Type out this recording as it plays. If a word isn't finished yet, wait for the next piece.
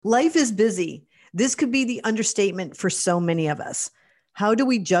Life is busy. This could be the understatement for so many of us. How do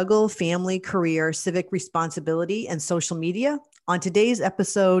we juggle family, career, civic responsibility, and social media? On today's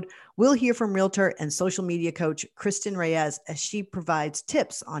episode, we'll hear from realtor and social media coach Kristen Reyes as she provides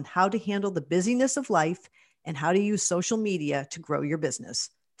tips on how to handle the busyness of life and how to use social media to grow your business.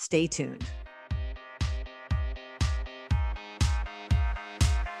 Stay tuned.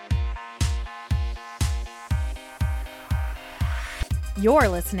 You're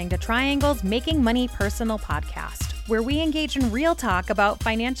listening to Triangle's Making Money Personal podcast, where we engage in real talk about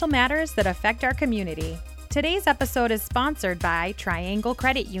financial matters that affect our community. Today's episode is sponsored by Triangle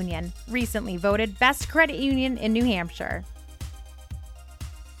Credit Union, recently voted Best Credit Union in New Hampshire.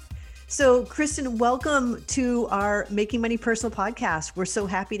 So, Kristen, welcome to our Making Money Personal podcast. We're so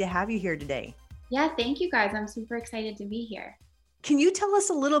happy to have you here today. Yeah, thank you guys. I'm super excited to be here. Can you tell us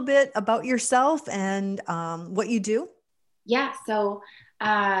a little bit about yourself and what you do? Yeah, so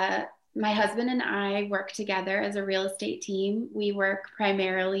my husband and I work together as a real estate team. We work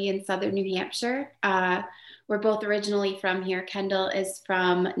primarily in Southern New Hampshire. We're both originally from here. Kendall is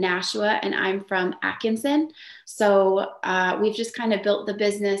from Nashua and I'm from Atkinson. So we've just kind of built the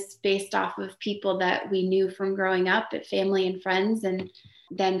business based off of people that we knew from growing up, at family and friends, and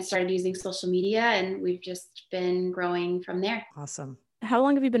then started using social media, and we've just been growing from there. Awesome. How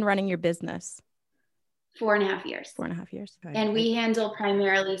long have you been running your business? 4.5 years. 4.5 years. Okay. And we handle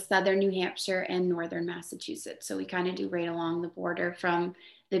primarily Southern New Hampshire and Northern Massachusetts. So we kind of do right along the border from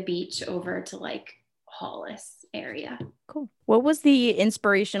the beach over to like Hollis area. Cool. What was the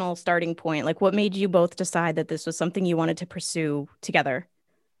inspirational starting point? Like, what made you both decide that this was something you wanted to pursue together?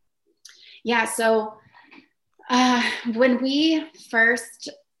 Yeah. So when we first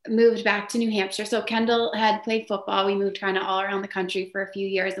moved back to New Hampshire. So Kendall had played football. We moved kind of all around the country for a few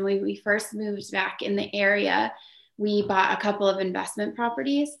years. And when we first moved back in the area, we bought a couple of investment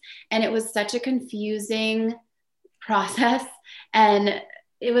properties, and it was such a confusing process. And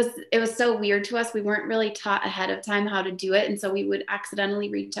it was so weird to us. We weren't really taught ahead of time how to do it. And so we would accidentally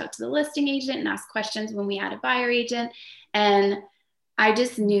reach out to the listing agent and ask questions when we had a buyer agent. And I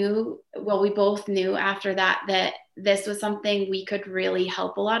just knew, well, we both knew after that this was something we could really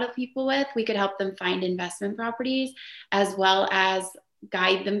help a lot of people with. We could help them find investment properties as well as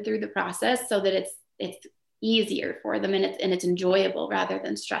guide them through the process so that it's easier for them and it's enjoyable rather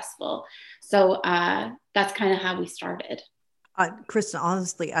than stressful. So that's kind of how we started. Kristen,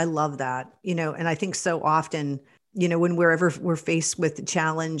 honestly, I love that, and I think so often, when we're faced with a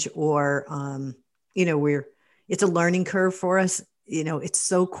challenge or, it's a learning curve for us. It's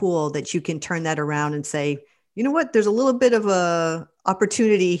so cool that you can turn that around and say, you know what, there's a little bit of a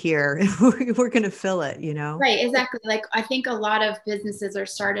opportunity here. We're going to fill it, Right. Exactly. Like, I think a lot of businesses are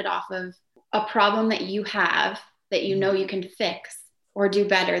started off of a problem that you have that you know you can fix or do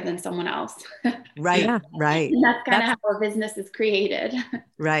better than someone else. Right. Yeah. Right. And that's kind of how a business is created.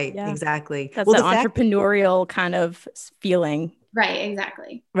 Right. Yeah. Exactly. That's an entrepreneurial kind of feeling. Right.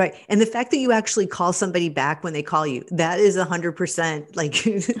 Exactly. Right. And the fact that you actually call somebody back when they call you, that is 100%. Like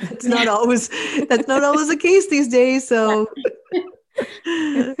that's not always the case these days. So,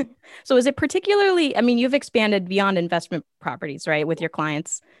 so is it particularly, you've expanded beyond investment properties, right? With your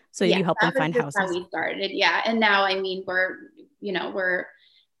clients. So you help them find houses. How we started. Yeah. And now, we're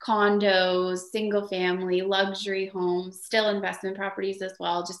condos, single family, luxury homes, still investment properties as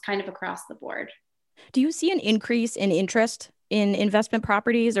well, just kind of across the board. Do you see an increase in interest in investment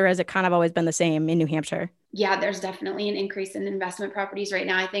properties, or has it kind of always been the same in New Hampshire? Yeah, there's definitely an increase in investment properties right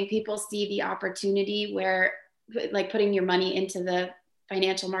now. I think people see the opportunity where, like, putting your money into the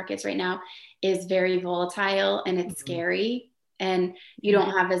financial markets right now is very volatile and it's scary, and you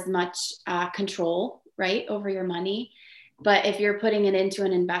don't have as much control, right, over your money. But if you're putting it into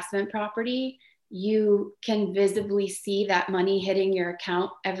an investment property, you can visibly see that money hitting your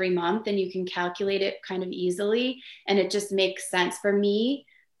account every month, and you can calculate it kind of easily. And it just makes sense for me.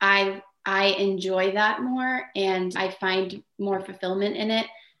 I enjoy that more, and I find more fulfillment in it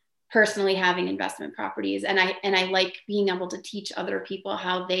personally, having investment properties. And I like being able to teach other people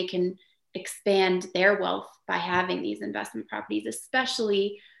how they can expand their wealth by having these investment properties,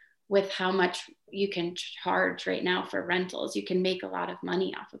 especially with how much you can charge right now for rentals. You can make a lot of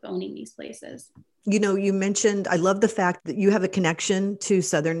money off of owning these places. You mentioned, I love the fact that you have a connection to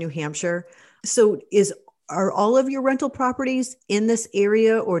Southern New Hampshire. So are all of your rental properties in this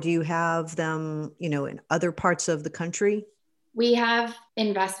area, or do you have them, in other parts of the country? We have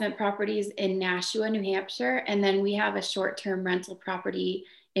investment properties in Nashua, New Hampshire, and then we have a short-term rental property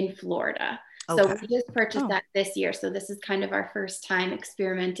in Florida. So Okay. we just purchased that this year. So this is kind of our first time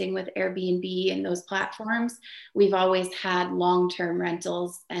experimenting with Airbnb and those platforms. We've always had long-term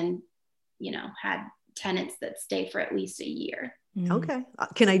rentals and, had tenants that stay for at least a year. Okay.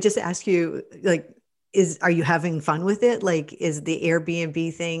 Can I just ask you, like, are you having fun with it? Like, is the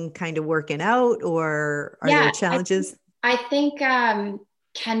Airbnb thing kind of working out, or are there challenges? I think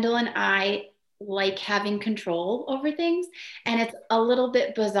Kendall and I like having control over things. And it's a little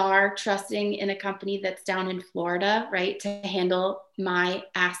bit bizarre trusting in a company that's down in Florida, right, to handle my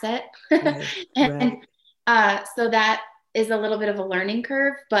asset. Right. So that is a little bit of a learning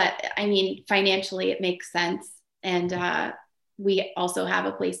curve, but I mean, financially it makes sense. And we also have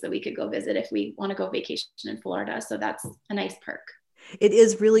a place that we could go visit if we want to go vacation in Florida. So that's a nice perk. It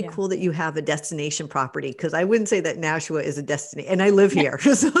is really cool that you have a destination property, because I wouldn't say that Nashua is a destination, and I live here.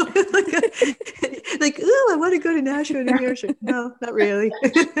 So like, oh, I want to go to Nashua, New Hampshire. No, not really.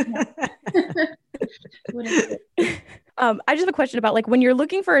 I just have a question about, like, when you're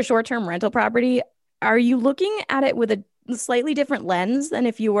looking for a short-term rental property, are you looking at it with a slightly different lens than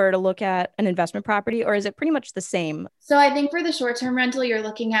if you were to look at an investment property, or is it pretty much the same? So I think for the short-term rental, you're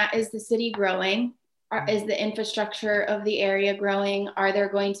looking at, is the city growing? Is the infrastructure of the area growing? Are there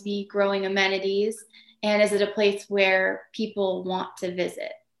going to be growing amenities? And is it a place where people want to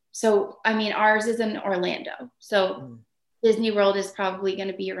visit? So, I mean, ours is in Orlando. So Disney World is probably going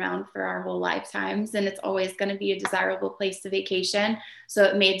to be around for our whole lifetimes, and it's always going to be a desirable place to vacation. So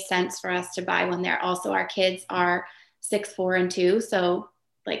it made sense for us to buy one there. Also, our kids are 6, 4, and 2. So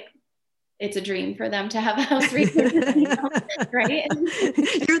like, it's a dream for them to have a house recently, right?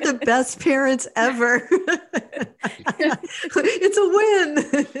 You're the best parents ever. It's a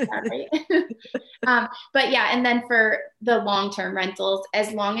win. Right. But yeah, and then for the long-term rentals,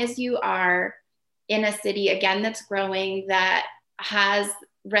 as long as you are in a city, again, that's growing, that has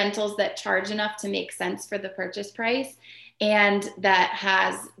rentals that charge enough to make sense for the purchase price, and that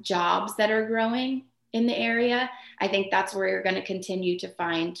has jobs that are growing in the area, I think that's where you're going to continue to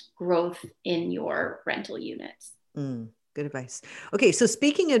find growth in your rental units. Good advice. Okay. So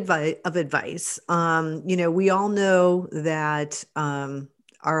speaking of advice, we all know that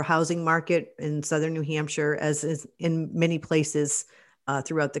our housing market in Southern New Hampshire, as is in many places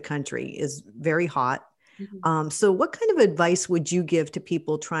throughout the country, is very hot. Mm-hmm. So what kind of advice would you give to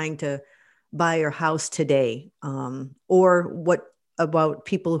people trying to buy your house today? Or what about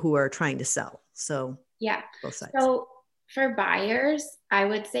people who are trying to sell? So yeah. Both sides. So for buyers, I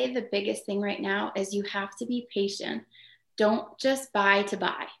would say the biggest thing right now is you have to be patient. Don't just buy to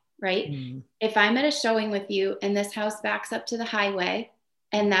buy, right? If I'm at a showing with you and this house backs up to the highway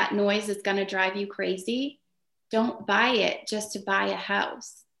and that noise is going to drive you crazy, don't buy it just to buy a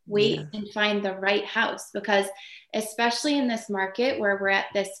house. Wait and find the right house, because especially in this market where we're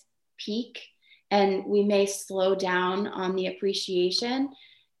at this peak and we may slow down on the appreciation,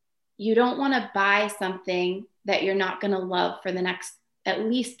 you don't want to buy something that you're not going to love for the next at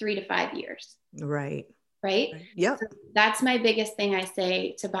least 3 to 5 years. Right. Yep. So that's my biggest thing I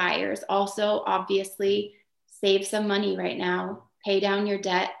say to buyers. Also, obviously, save some money right now, pay down your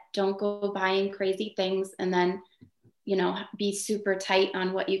debt. Don't go buying crazy things and then, be super tight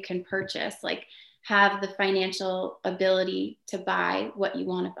on what you can purchase. Like, have the financial ability to buy what you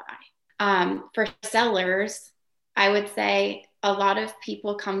want to buy. For sellers, I would say, a lot of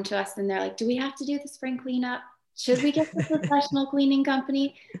people come to us and they're like, do we have to do the spring cleanup? Should we get the professional cleaning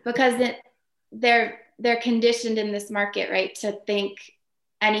company? Because they're conditioned in this market, right, to think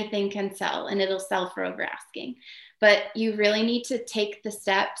anything can sell and it'll sell for over asking. But you really need to take the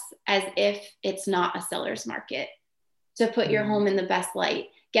steps as if it's not a seller's market to put your home in the best light.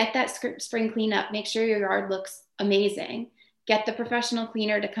 Get that spring cleanup. Make sure your yard looks amazing. Get the professional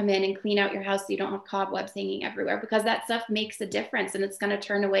cleaner to come in and clean out your house so you don't have cobwebs hanging everywhere, because that stuff makes a difference and it's going to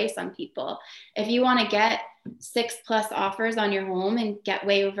turn away some people. If you want to get 6+ offers on your home and get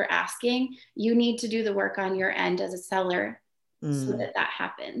way over asking, you need to do the work on your end as a seller so that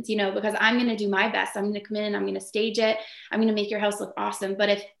happens, because I'm going to do my best. I'm going to come in and I'm going to stage it. I'm going to make your house look awesome. But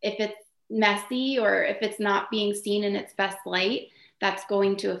if it's messy or if it's not being seen in its best light, that's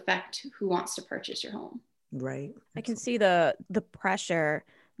going to affect who wants to purchase your home. Right. I can see the pressure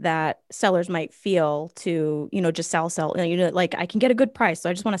that sellers might feel to, just sell, like, I can get a good price, so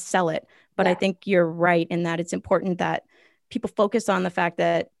I just want to sell it. But I think you're right in that it's important that people focus on the fact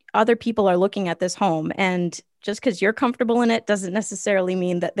that other people are looking at this home, and just because you're comfortable in it doesn't necessarily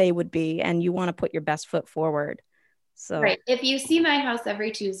mean that they would be, and you want to put your best foot forward. So right. If you see my house every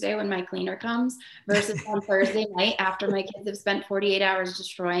Tuesday when my cleaner comes versus on Thursday night after my kids have spent 48 hours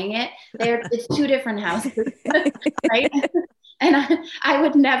destroying it, it's 2 different houses, right? And I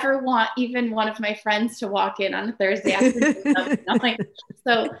would never want even one of my friends to walk in on a Thursday afternoon.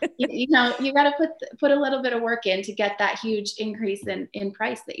 So, you got to put a little bit of work in to get that huge increase in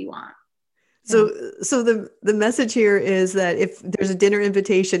price that you want. So the message here is that if there's a dinner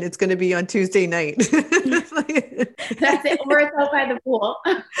invitation, it's going to be on Tuesday night. That's it. Or it's out by the pool.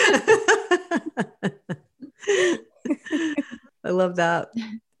 I love that.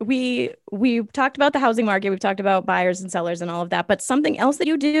 We talked about the housing market. We've talked about buyers and sellers and all of that, but something else that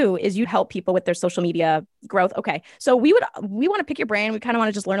you do is you help people with their social media growth. Okay. So we want to pick your brain. We kind of want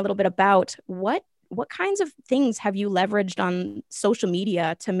to just learn a little bit about what kinds of things have you leveraged on social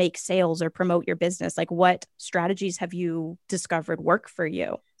media to make sales or promote your business? Like, what strategies have you discovered work for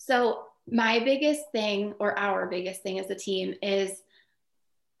you? So my biggest thing, or our biggest thing as a team, is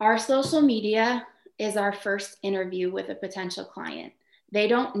our social media is our first interview with a potential client. They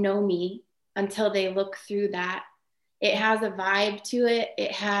don't know me until they look through that. It has a vibe to it.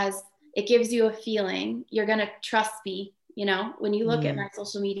 It gives you a feeling. You're going to trust me. When you look at my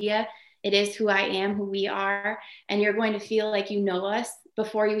social media, it is who I am, who we are, and you're going to feel like you know us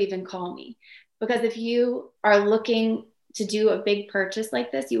before you even call me. Because if you are looking to do a big purchase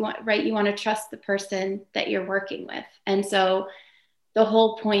like this, you want to trust the person that you're working with. And so the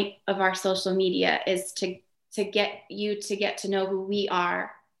whole point of our social media is to get you to get to know who we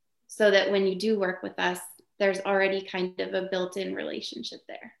are, so that when you do work with us, there's already kind of a built-in relationship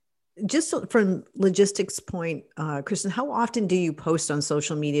there. Just from logistics point, Kristen, how often do you post on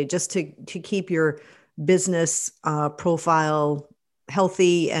social media just to keep your business profile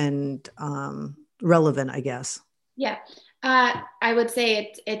healthy and relevant, I guess? Yeah, I would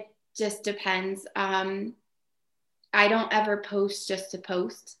say it just depends. I don't ever post just to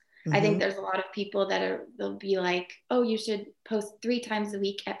post. Mm-hmm. I think there's a lot of people they'll be like, oh, you should post 3 times a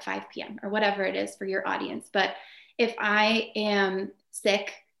week at 5 p.m. or whatever it is for your audience. But if I am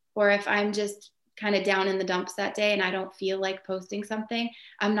sick, or if I'm just kind of down in the dumps that day and I don't feel like posting something,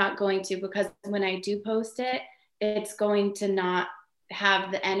 I'm not going to, because when I do post it, it's going to not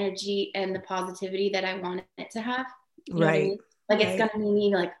have the energy and the positivity that I want it to have. You know what I mean? Like, it's going to be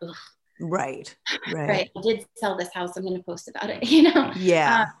me like, ugh. Right. I did sell this house. I'm going to post about it,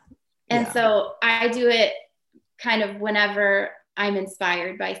 Yeah. So I do it kind of whenever I'm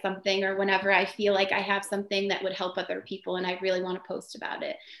inspired by something, or whenever I feel like I have something that would help other people and I really want to post about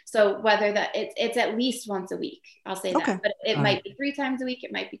it. So whether that it's at least once a week, I'll say that, but it might be 3 times a week.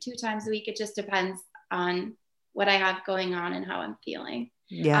 It might be 2 times a week. It just depends on what I have going on and how I'm feeling.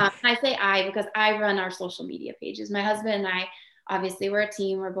 Yeah. I say because I run our social media pages. My husband and I, obviously we're a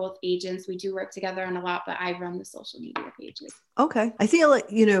team. We're both agents. We do work together on a lot, but I run the social media pages. Okay. I feel like,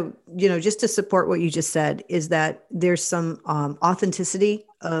 just to support what you just said, is that there's some authenticity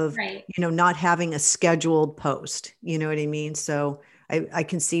of, not having a scheduled post, you know what I mean? So I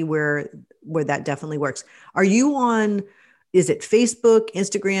can see where that definitely works. Are you on, is it Facebook,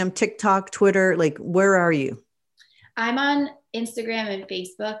 Instagram, TikTok, Twitter? Like, where are you? I'm on Instagram and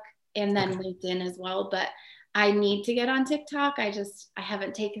Facebook, and then LinkedIn as well, but I need to get on TikTok. I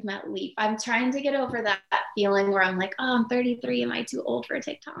haven't taken that leap. I'm trying to get over that feeling where I'm like, oh, I'm 33. Am I too old for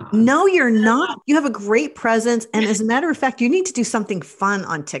TikTok? No, you're not. You have a great presence. And as a matter of fact, you need to do something fun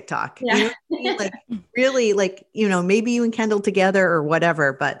on TikTok. Yeah. Like, really, like, maybe you and Kendall together or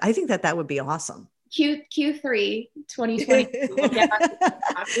whatever, but I think that would be awesome. Q3 2020. We'll get on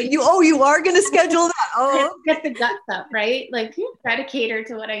TikTok. You are going to schedule that. Oh, get the guts up, right? Like, try to cater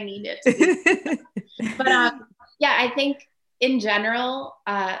to what I need it to be. But I think in general,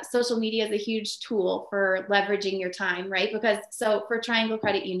 social media is a huge tool for leveraging your time, right? Because for Triangle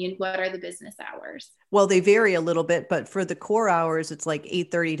Credit Union, what are the business hours? Well, they vary a little bit, but for the core hours, it's like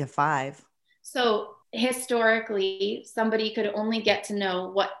 8:30 to 5. So historically, somebody could only get to know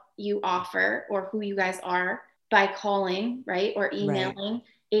what you offer or who you guys are by calling, right? Or emailing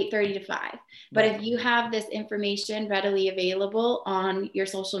 8:30 to 5. But if you have this information readily available on your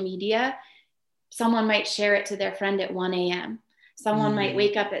social media, someone might share it to their friend at 1 a.m. Someone might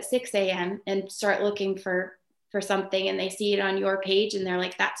wake up at 6 a.m. and start looking for something, and they see it on your page and they're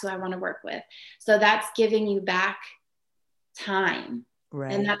like, that's who I want to work with. So that's giving you back time.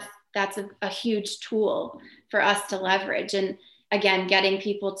 Right. And that's a huge tool for us to leverage. And again, getting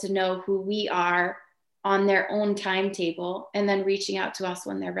people to know who we are on their own timetable and then reaching out to us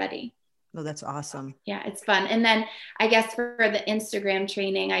when they're ready. Oh, that's awesome. Yeah, it's fun. And then I guess for the Instagram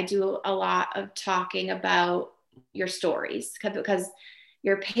training, I do a lot of talking about your stories, because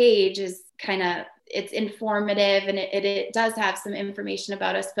your page is it's informative, and it does have some information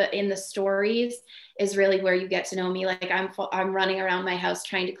about us, but in the stories is really where you get to know me. Like I'm running around my house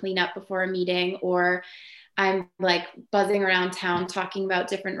trying to clean up before a meeting, or I'm like buzzing around town talking about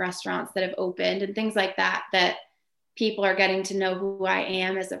different restaurants that have opened and things like that, that people are getting to know who I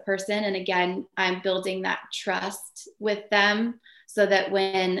am as a person. And again, I'm building that trust with them so that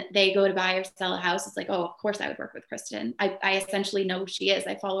when they go to buy or sell a house, it's like, oh, of course I would work with Kristen. I essentially know who she is.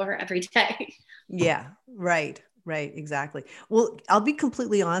 I follow her every day. Yeah, right. Right. Exactly. Well, I'll be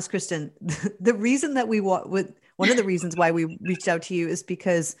completely honest, Kristen. The reason that one of the reasons why we reached out to you is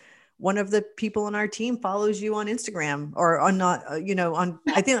because one of the people on our team follows you on Instagram or on not, I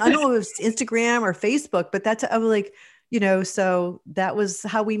don't know if it's Instagram or Facebook, but I was like, so that was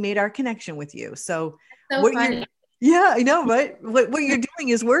how we made our connection with you. So, so funny. Yeah, I know, right? What you're doing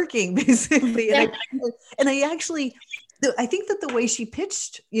is working basically. Yeah. And I think that the way she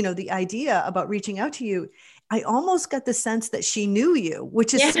pitched, the idea about reaching out to you, I almost got the sense that she knew you,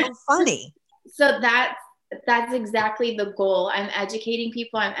 which is so funny. So that's exactly the goal. I'm educating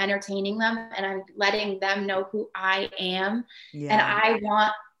people, I'm entertaining them, and I'm letting them know who I am. Yeah. And I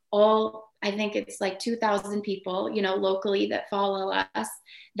want I think it's like 2,000 people, locally that follow us,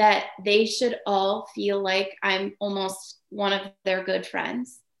 that they should all feel like I'm almost one of their good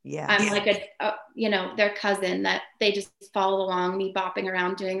friends. Yeah. I'm like their cousin that they just follow along me bopping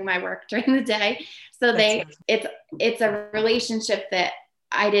around doing my work during the day. So it's a relationship that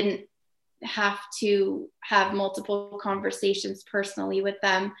I didn't have to have multiple conversations personally with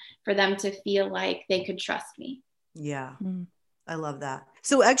them for them to feel like they could trust me. Yeah. I love that.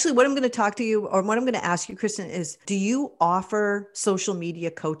 So actually what I'm going to talk to you or what I'm going to ask you, Kristen, is do you offer social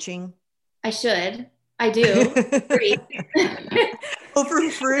media coaching? I should. I do. Free. Oh, for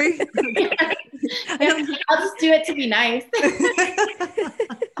free? Yeah, I'll just do it to be nice.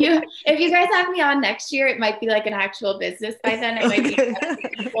 If you guys have me on next year, it might be like an actual business by then. It might be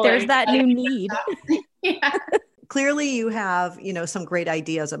there's that new need. Yeah. Clearly you have, some great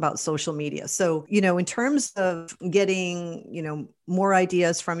ideas about social media. So, in terms of getting, more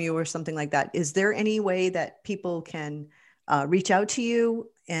ideas from you or something like that, is there any way that people can reach out to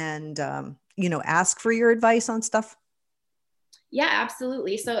you and, ask for your advice on stuff? Yeah,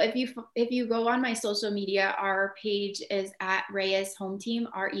 absolutely. So if you go on my social media, our page is at Reyes Home Team,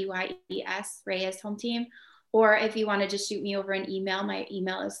 REYES, Reyes Home Team. Or if you want to just shoot me over an email, my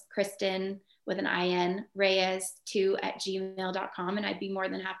email is Kristen with an IN, Reyes2@gmail.com. And I'd be more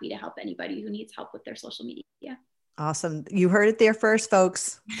than happy to help anybody who needs help with their social media. Awesome. You heard it there first,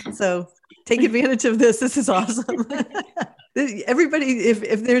 folks. So take advantage of this. This is awesome. Everybody,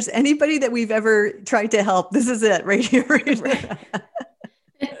 if there's anybody that we've ever tried to help, this is it right here.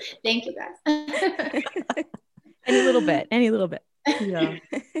 Thank you, guys. Any little bit. Yeah.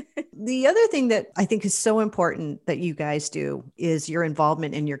 The other thing that I think is so important that you guys do is your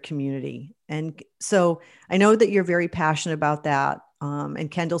involvement in your community. And so I know that you're very passionate about that.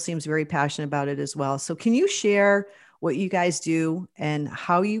 And Kendall seems very passionate about it as well. So can you share what you guys do and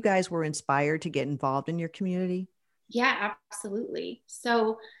how you guys were inspired to get involved in your community? Yeah, absolutely.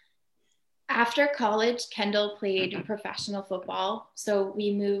 So after college, Kendall played professional football. So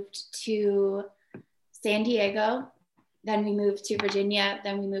we moved to San Diego, then we moved to Virginia,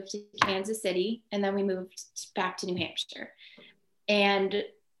 then we moved to Kansas City, and then we moved back to New Hampshire. And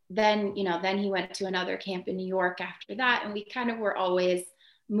then he went to another camp in New York after that. And we kind of were always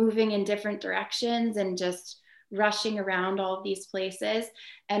moving in different directions and just rushing around all of these places.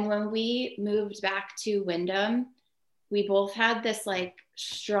 And when we moved back to Windham, we both had this like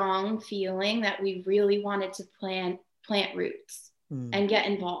strong feeling that we really wanted to plant roots and get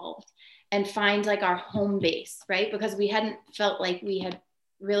involved and find like our home base, right? Because we hadn't felt like we had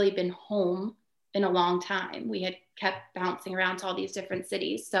really been home in a long time. We had kept bouncing around to all these different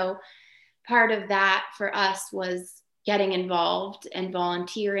cities. So part of that for us was getting involved and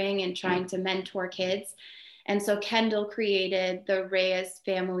volunteering and trying to mentor kids. And so Kendall created the Reyes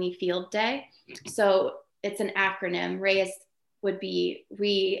Family Field Day. So it's an acronym. Reyes would be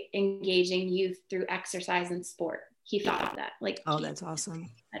re-engaging youth through exercise and sport. He thought of that. That's awesome.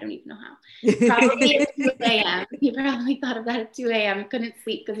 I don't even know how. Probably at 2 a.m. He probably thought of that at 2 a.m. Couldn't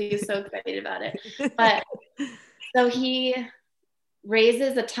sleep because he was so excited about it. But so he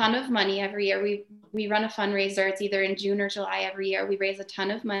raises a ton of money every year. We run a fundraiser. It's either in June or July every year. We raise a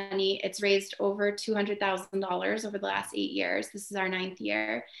ton of money. It's raised over $200,000 over the last 8 years. This is our 9th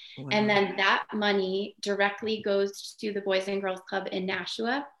year. Wow. And then that money directly goes to the Boys and Girls Club in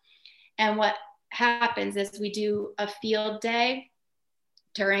Nashua. And what happens is we do a field day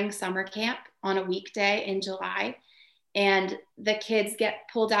during summer camp on a weekday in July. And the kids get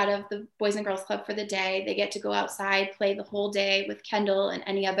pulled out of the Boys and Girls Club for the day. They get to go outside, play the whole day with Kendall and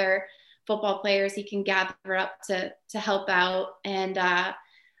any other football players he can gather up to help out. And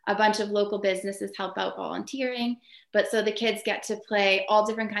a bunch of local businesses help out volunteering. But so the kids get to play all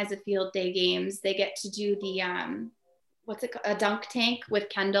different kinds of field day games. They get to do the, what's it called? A dunk tank with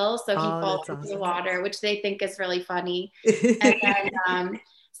Kendall. So he falls into the water, which they think is really funny. And then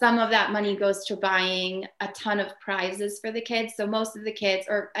some of that money goes to buying a ton of prizes for the kids. So most of the kids,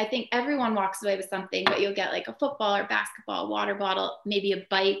 or I think everyone walks away with something, but you'll get like a football or basketball, water bottle, maybe a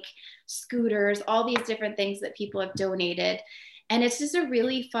bike, scooters, all these different things that people have donated. And it's just a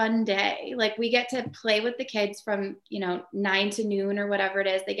really fun day. Like we get to play with the kids from, 9 to noon or whatever it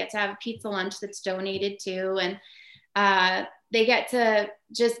is. They get to have a pizza lunch that's donated to, and they get to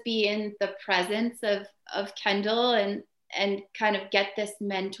just be in the presence of Kendall and kind of get this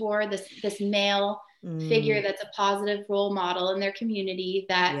mentor, this male figure that's a positive role model in their community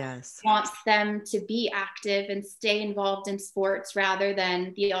that wants them to be active and stay involved in sports rather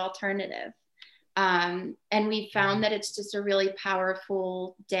than the alternative. And we found that it's just a really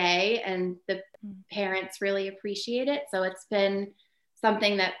powerful day, and the parents really appreciate it. So it's been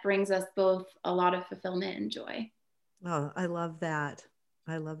something that brings us both a lot of fulfillment and joy. Oh, I love that.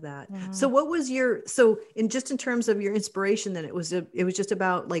 I love that. Wow. So what was in terms of your inspiration, then it was just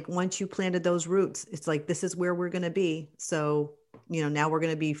about like, once you planted those roots, it's like, this is where we're going to be. So, now we're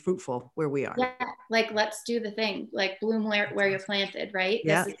going to be fruitful where we are. Yeah. Like, let's do the thing, like bloom where you're planted. Right.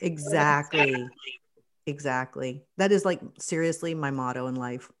 Yeah, exactly. Exactly. That is like, seriously, my motto in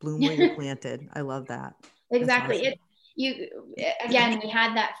life, bloom where you're planted. I love that. Exactly. Awesome. We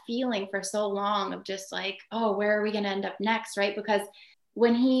had that feeling for so long of just like, oh, where are we going to end up next? Right. Because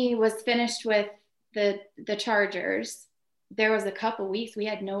when he was finished with the Chargers, there was a couple weeks we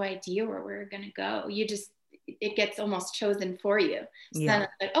had no idea where we were going to go. It gets almost chosen for you. So then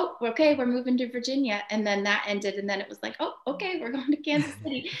it's like, oh, okay, we're moving to Virginia. And then that ended. And then it was like, oh, okay, we're going to Kansas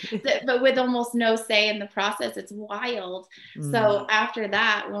City. But with almost no say in the process. It's wild. So after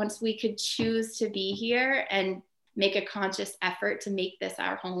that, once we could choose to be here and make a conscious effort to make this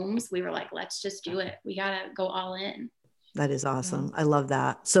our homes, we were like, let's just do it. We got to go all in. That is awesome. I love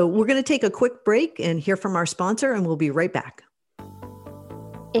that. So we're going to take a quick break and hear from our sponsor, and we'll be right back.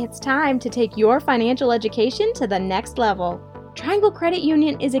 It's time to take your financial education to the next level. Triangle Credit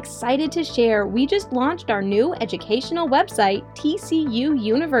Union is excited to share we just launched our new educational website, TCU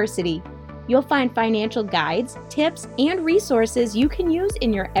University. You'll find financial guides, tips, and resources you can use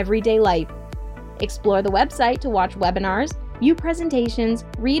in your everyday life. Explore the website to watch webinars, view presentations,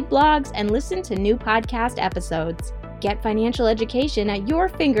 read blogs, and listen to new podcast episodes. Get financial education at your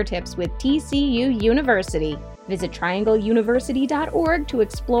fingertips with TCU University. Visit triangleuniversity.org to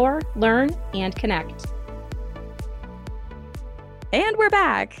explore, learn, and connect. And we're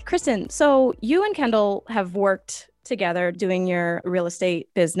back. Kristen, so you and Kendall have worked together doing your real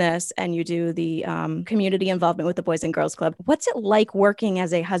estate business, and you do the community involvement with the Boys and Girls Club. What's it like working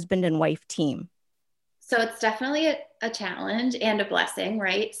as a husband and wife team? So it's definitely a challenge and a blessing,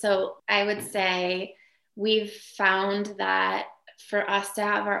 right? So I would say we've found that for us to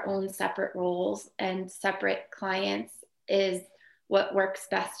have our own separate roles and separate clients is what works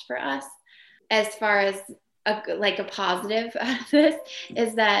best for us. As far as a positive of this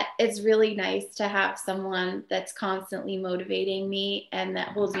is that it's really nice to have someone that's constantly motivating me and that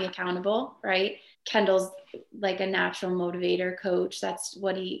holds me accountable, right? Kendall's like a natural motivator coach. That's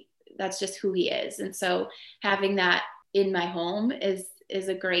just who he is. And so having that in my home is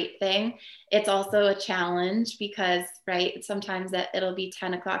a great thing. It's also a challenge because, right, sometimes it'll be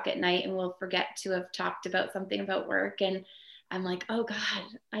 10 o'clock at night and we'll forget to have talked about something about work. And I'm like, oh God,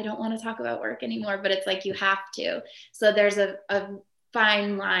 I don't want to talk about work anymore, but it's like, you have to. So there's a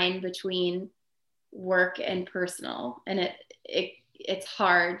fine line between work and personal. And it's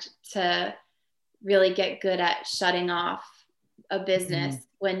hard to really get good at shutting off a business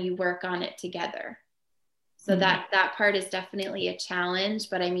when you work on it together. So that part is definitely a challenge,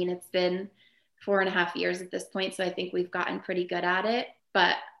 but I mean, it's been 4.5 years at this point. So I think we've gotten pretty good at it,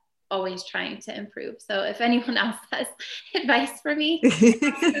 but always trying to improve. So if anyone else has advice for me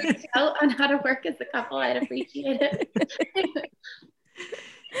on how to work as a couple, I'd appreciate it.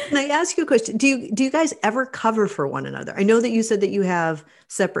 Can I ask you a question? Do you guys ever cover for one another? I know that you said that you have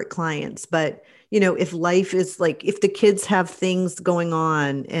separate clients, but if life is like, if the kids have things going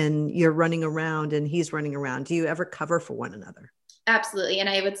on and you're running around and he's running around, do you ever cover for one another? Absolutely. And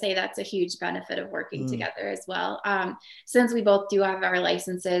I would say that's a huge benefit of working together as well. Since we both do have our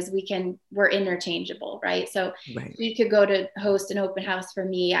licenses, we're interchangeable, right? So he could go to host an open house for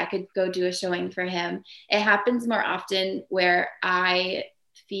me. I could go do a showing for him. It happens more often where I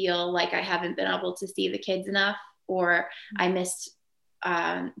feel like I haven't been able to see the kids enough, or I missed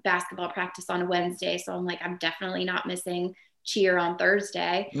basketball practice on a Wednesday. So I'm like, I'm definitely not missing cheer on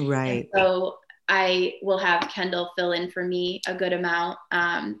Thursday. Right. And so I will have Kendall fill in for me a good amount,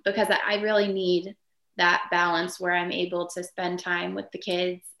 because I really need that balance where I'm able to spend time with the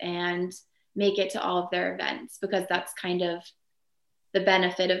kids and make it to all of their events, because that's kind of the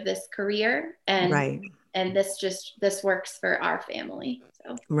benefit of this career. And Right. and this works for our family.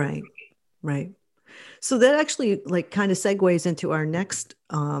 So Right. Right. So that actually like kind of segues into our next,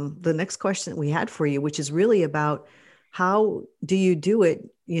 the next question we had for you, which is really about how do you do it,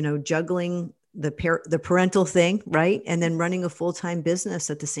 juggling the parental thing, right? And then running a full-time business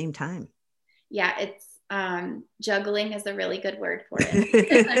at the same time. yeah, it's juggling is a really good word for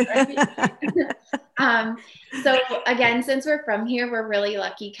it. So again, since we're from here, we're really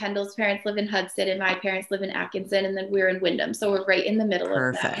lucky. Kendall's parents live in Hudson and my parents live in Atkinson, and then we're in Windham. So we're right in the middle of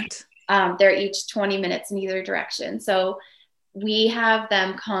them. Perfect. They're each 20 minutes in either direction. So we have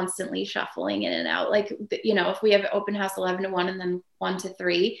them constantly shuffling in and out. Like, if we have open house 11 to 1 and then 1 to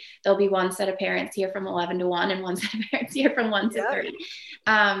 3, there'll be one set of parents here from 11 to 1 and one set of parents here from 1 to 3.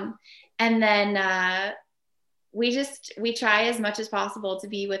 And then we try as much as possible to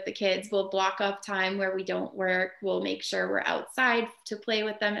be with the kids. We'll block off time where we don't work. We'll make sure we're outside to play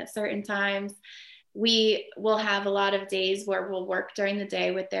with them at certain times. We will have a lot of days where we'll work during the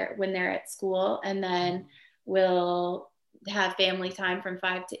day when they're at school, and then we'll have family time from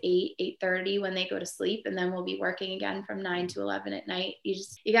 5 to 8, 8:30 when they go to sleep, and then we'll be working again from 9 to 11 at night.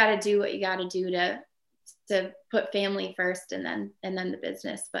 You got to do what you got to do to put family first, and then the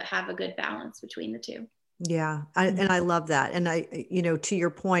business, but have a good balance between the two. Yeah. And I love that. And to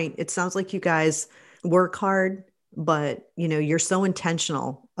your point, it sounds like you guys work hard, but you're so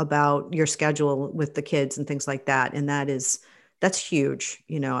intentional about your schedule with the kids and things like that. And that's huge.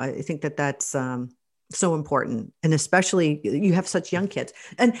 I think that's so important. And especially you have such young kids.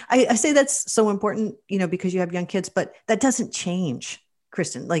 And I say that's so important, because you have young kids, but that doesn't change,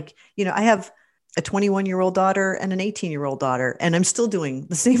 Kristen. Like, I have a 21-year-old daughter and an 18-year-old daughter, and I'm still doing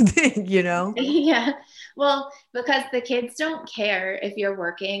the same thing, Yeah. Well, because the kids don't care if you're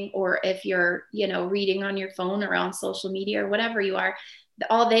working or if you're, reading on your phone or on social media or whatever you are.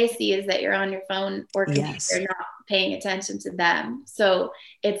 All they see is that you're on your phone or computer. Yes. They're not paying attention to them. So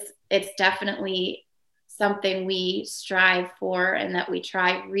it's definitely something we strive for, and that we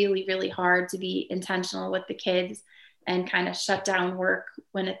try really, really hard to be intentional with the kids and kind of shut down work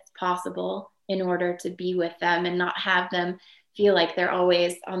when it's possible in order to be with them and not have them feel like they're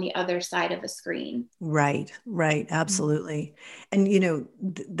always on the other side of a screen. Right. Absolutely. And,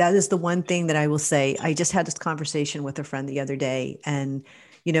 that is the one thing that I will say. I just had this conversation with a friend the other day, and,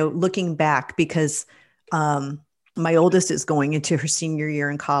 looking back, because my oldest is going into her senior year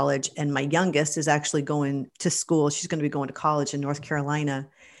in college, and my youngest is actually going to school. She's going to be going to college in North Carolina.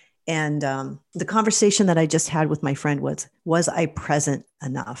 And the conversation that I just had with my friend was I present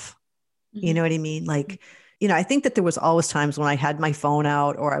enough? Mm-hmm. You know what I mean? Like, I think that there was always times when I had my phone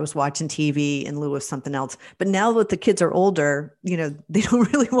out or I was watching TV in lieu of something else. But now that the kids are older, they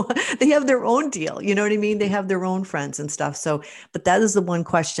don't really they have their own deal. You know what I mean? They have their own friends and stuff. So, but that is the one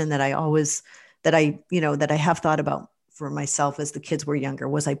question that I have thought about for myself as the kids were younger.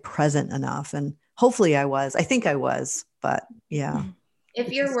 Was I present enough? And hopefully I was. I think I was, but yeah.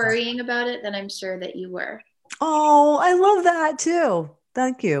 If you're worrying about it, then I'm sure that you were. Oh, I love that too.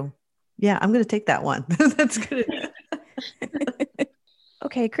 Thank you. Yeah, I'm going to take that one. That's good.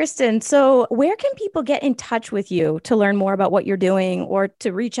 Okay, Kristen. So where can people get in touch with you to learn more about what you're doing, or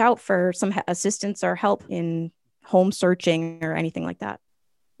to reach out for some assistance or help in home searching or anything like that?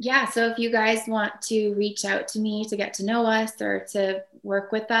 Yeah. So if you guys want to reach out to me to get to know us or to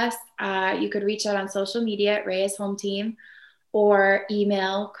work with us, you could reach out on social media at Reyes Home Team, or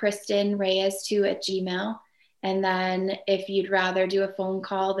email KristenReyes2@gmail.com. And then if you'd rather do a phone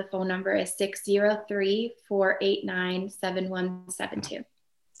call, the phone number is 603-489-7172.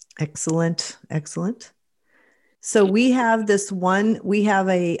 Excellent. So we have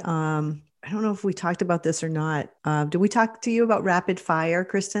I don't know if we talked about this or not. Did we talk to you about rapid fire,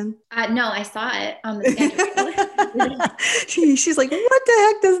 Kristen? No, I saw it on the schedule. She's like, what the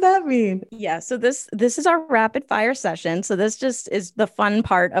heck does that mean? Yeah. So this is our rapid fire session. So this just is the fun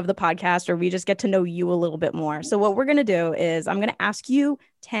part of the podcast where we just get to know you a little bit more. So what we're going to do is I'm going to ask you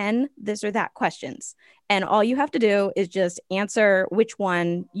 10 this or that questions. And all you have to do is just answer which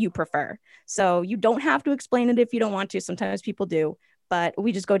one you prefer. So you don't have to explain it if you don't want to. Sometimes people do. But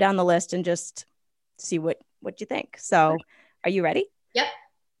we just go down the list and just see what you think. So are you ready? Yep.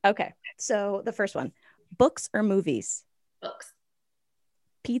 Okay. So the first one, books or movies? Books.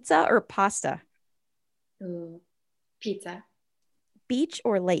 Pizza or pasta? Ooh, pizza. Beach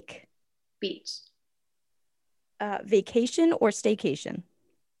or lake? Beach. Vacation or staycation?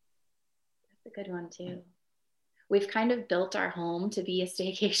 That's a good one too. We've kind of built our home to be a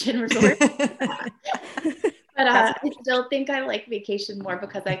staycation resort. But I still think I like vacation more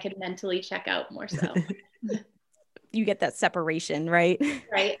because I can mentally check out more so. You get that separation, right?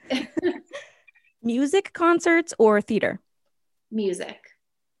 Right. Music concerts or theater? Music.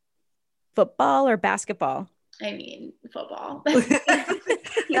 Football or basketball? I mean, football.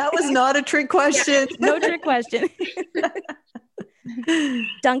 That was not a trick question. No trick question.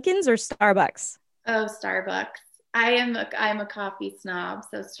 Dunkin's or Starbucks? Oh, Starbucks. I'm a coffee snob,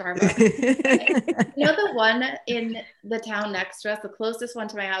 so Starbucks. You know, the one in the town next to us, the closest one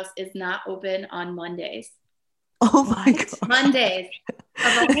to my house, is not open on Mondays. Oh my God. Mondays.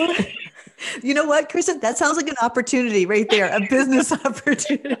 You know what, Kristen? That sounds like an opportunity right there, a business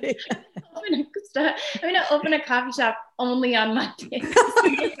opportunity. I'm going to open a coffee shop only on Mondays.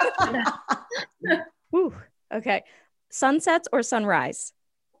 Woo. Okay. Sunsets or sunrise?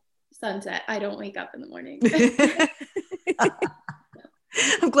 Sunset. I don't wake up in the morning.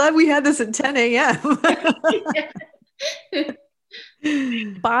 I'm glad we had this at 10 a.m.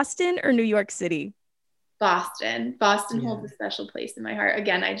 Boston or New York City? Boston holds a special place in my heart.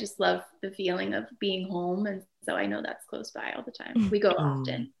 Again, I just love the feeling of being home. And so I know that's close by all the time. We go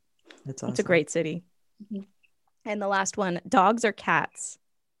often. That's awesome. It's a great city. Mm-hmm. And the last one, dogs or cats?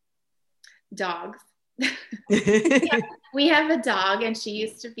 Dogs. We have a dog, and she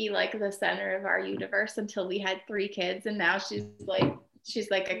used to be like the center of our universe until we had 3 kids. And now she's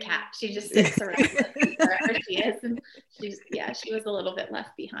like a cat. She just sits around wherever she is. And she was a little bit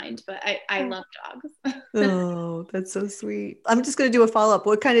left behind, but I love dogs. Oh, that's so sweet. I'm just going to do a follow-up.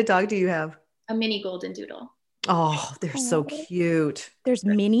 What kind of dog do you have? A mini golden doodle. Oh, they're so cute. There's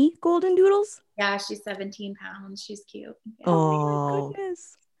mini golden doodles? Yeah, she's 17 pounds. She's cute. Yeah. Oh, my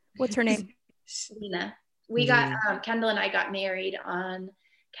goodness. What's her name? Lena. We got, Kendall and I got married on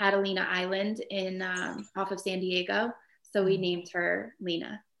Catalina Island in off of San Diego. So we named her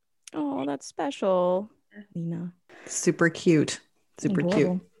Lena. Oh, that's special. Lena. Super cute. Super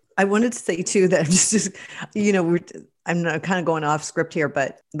cute. I wanted to say too that just you know, I'm not kind of going off script here,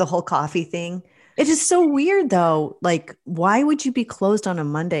 but the whole coffee thing, it is so weird though. Like, why would you be closed on a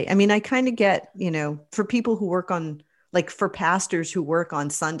Monday? I mean, I kind of get, you know, for people who work on, like for pastors who work on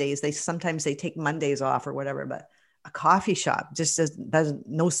Sundays, sometimes they take Mondays off or whatever, but a coffee shop just doesn't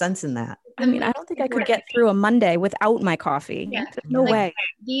no sense in that. I mean, I don't think I could get through a Monday without my coffee. Yeah. No way.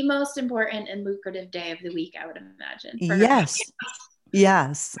 The most important and lucrative day of the week, I would imagine. Yes.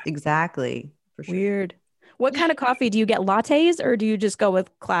 Yes, exactly. For sure. Weird. What kind of coffee do you get? Lattes, or do you just go with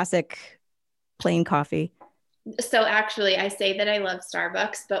classic plain coffee? So actually, I say that I love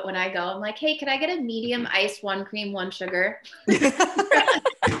Starbucks, but when I go, I'm like, hey, could I get a medium iced, 1 cream, 1 sugar?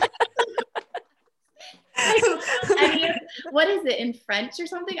 I mean, what is it in French or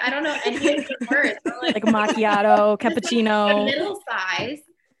something? I don't know any of the words. Like macchiato, cappuccino. Middle size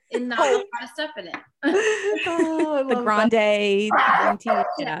and not a lot of stuff in it. Oh, the grande green tea.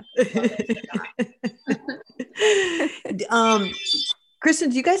 Yeah. Kristen,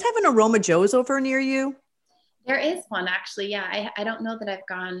 do you guys have an Aroma Joe's over near you? There is one actually. Yeah. I don't know that I've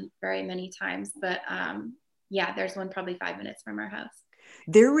gone very many times, but yeah, there's one probably 5 minutes from our house.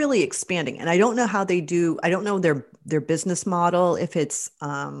 They're really expanding, and I don't know how they do. I don't know their business model, if it's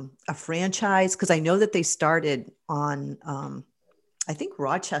a franchise, because I know that they started on, I think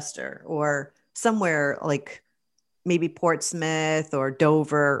Rochester or somewhere like maybe Portsmouth or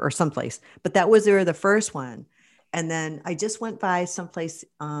Dover or someplace, but they were the first one. And then I just went by someplace,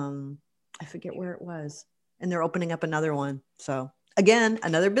 I forget where it was, and they're opening up another one. So again,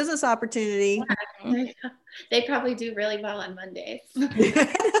 another business opportunity. Yeah, they probably do really well on Mondays.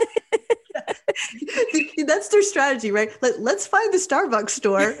 That's their strategy, right? Let's find the Starbucks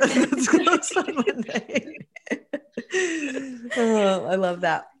store. Let's close on Monday. Oh, I love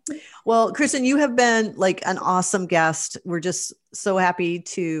that. Well, Kristen, you have been like an awesome guest. We're just so happy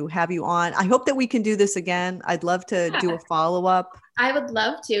to have you on. I hope that we can do this again. I'd love to do a follow-up. I would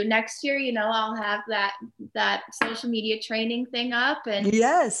love to. Next year, you know, I'll have that social media training thing up, and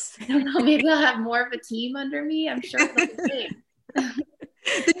yes, I don't know, maybe I'll have more of a team under me. I'm sure it'll be great. Then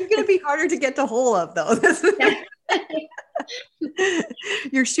you're going to be harder to get to hold of, though.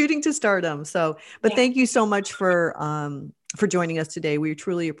 You're shooting to stardom. So, but thank you so much for joining us today. We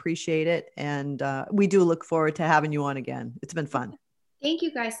truly appreciate it. And we do look forward to having you on again. It's been fun. Thank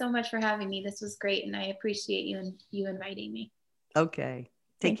you guys so much for having me. This was great. And I appreciate you inviting me. Okay.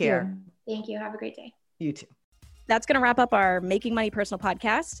 Take care. Thank you. Have a great day. You too. That's going to wrap up our Making Money Personal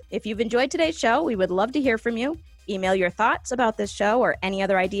podcast. If you've enjoyed today's show, we would love to hear from you. Email your thoughts about this show or any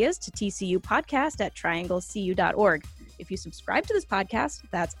other ideas to tcupodcast@trianglecu.org. If you subscribe to this podcast,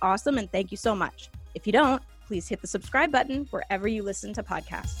 that's awesome, and thank you so much. If you don't, please hit the subscribe button wherever you listen to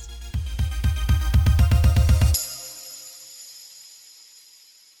podcasts.